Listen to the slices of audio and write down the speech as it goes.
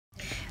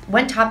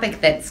One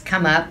topic that's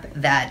come up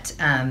that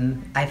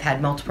I've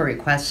had multiple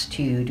requests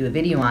to do a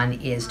video on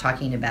is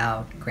talking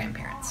about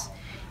grandparents.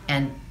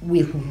 And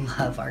we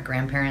love our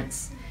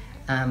grandparents.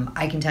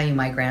 I can tell you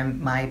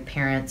my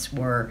parents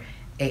were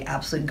a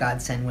absolute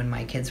godsend when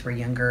my kids were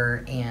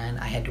younger and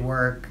I had to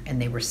work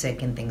and they were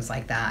sick and things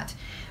like that.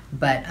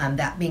 But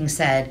that being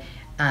said,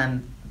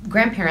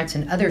 grandparents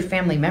and other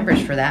family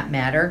members for that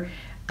matter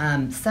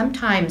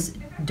sometimes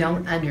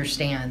don't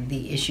understand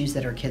the issues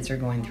that our kids are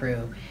going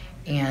through.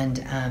 And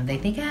they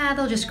think,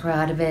 they'll just grow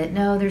out of it.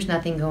 No, there's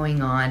nothing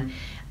going on.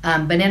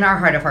 But in our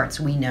heart of hearts,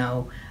 we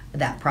know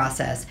that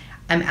process.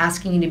 I'm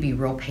asking you to be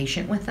real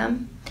patient with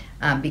them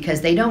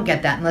because they don't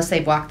get that unless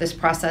they've walked this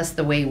process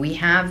the way we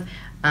have.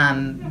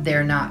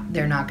 They're not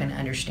going to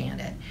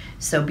understand it.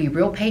 So be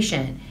real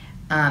patient.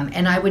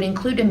 And I would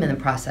include them in the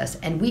process.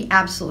 And we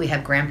absolutely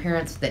have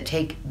grandparents that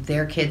take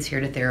their kids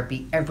here to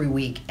therapy every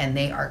week, and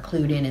they are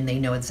clued in and they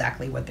know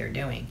exactly what they're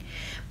doing.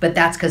 But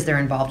that's because they're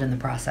involved in the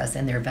process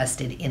and they're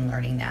vested in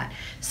learning that.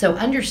 So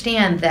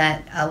understand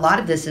that a lot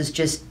of this is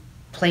just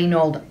plain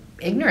old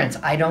ignorance.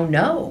 I don't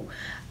know.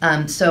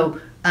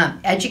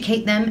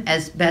 Educate them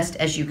as best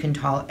as you can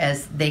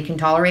as they can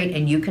tolerate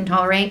and you can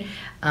tolerate,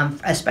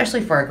 especially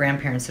for our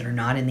grandparents that are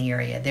not in the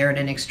area. They're at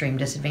an extreme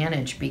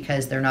disadvantage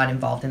because they're not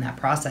involved in that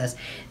process.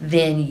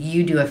 Then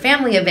you do a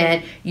family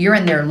event, you're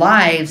in their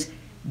lives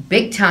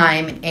big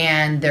time,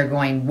 and they're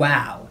going,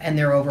 wow, and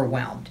they're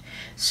overwhelmed.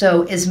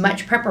 So as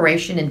much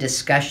preparation and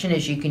discussion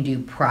as you can do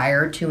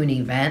prior to an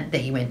event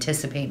that you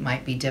anticipate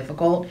might be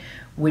difficult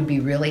would be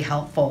really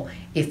helpful.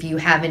 If you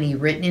have any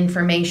written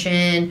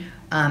information,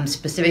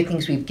 specific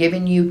things we've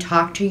given you,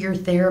 talk to your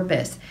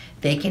therapist.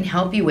 They can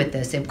help you with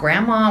this. If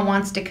grandma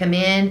wants to come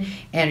in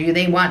and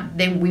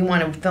we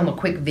want to film a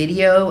quick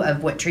video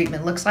of what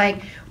treatment looks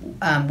like,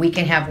 we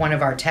can have one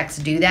of our techs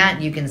do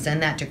that. You can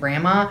send that to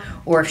grandma.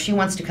 Or if she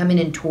wants to come in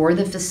and tour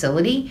the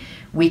facility,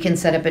 we can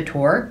set up a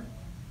tour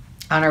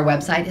on our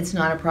website. It's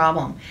not a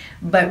problem.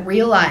 But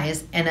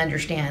realize and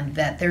understand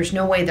that there's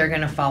no way they're going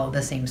to follow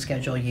the same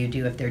schedule you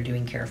do if they're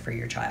doing care for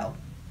your child.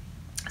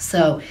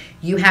 So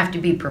you have to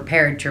be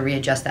prepared to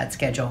readjust that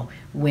schedule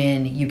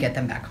when you get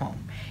them back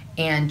home.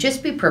 And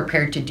just be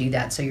prepared to do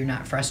that so you're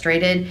not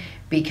frustrated,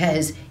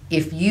 because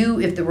if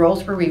the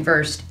roles were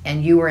reversed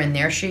and you were in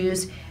their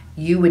shoes,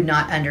 you would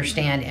not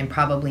understand and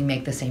probably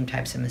make the same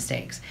types of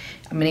mistakes.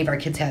 Many of our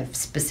kids have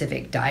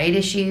specific diet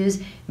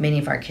issues. Many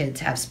of our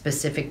kids have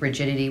specific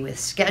rigidity with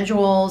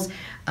schedules,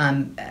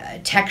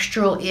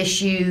 textural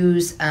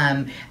issues,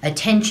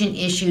 attention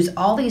issues,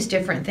 all these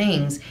different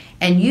things.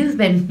 And you've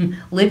been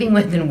living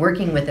with and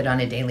working with it on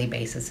a daily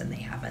basis and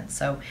they haven't.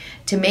 So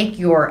to make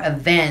your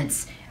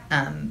events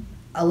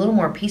a little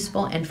more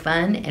peaceful and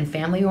fun and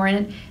family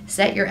oriented,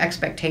 set your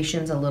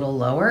expectations a little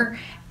lower.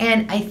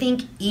 And I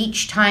think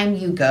each time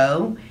you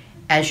go,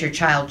 as your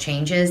child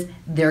changes,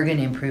 they're going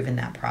to improve in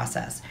that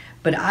process.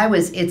 But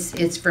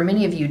it's for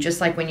many of you, just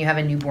like when you have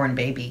a newborn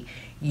baby,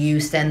 you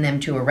send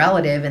them to a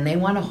relative and they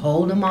want to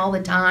hold them all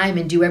the time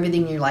and do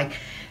everything. You're like,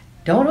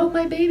 don't hold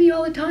my baby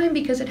all the time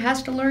because it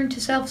has to learn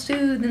to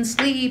self-soothe and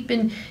sleep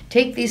and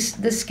take the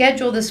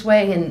schedule this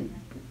way. And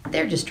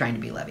they're just trying to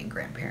be loving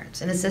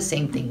grandparents. And it's the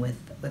same thing with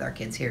our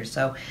kids here.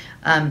 So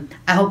I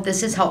hope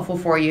this is helpful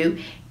for you.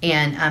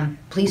 And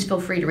please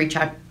feel free to reach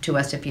out to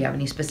us if you have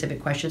any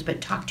specific questions, but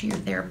talk to your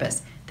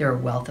therapist. They're a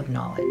wealth of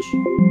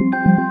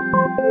knowledge.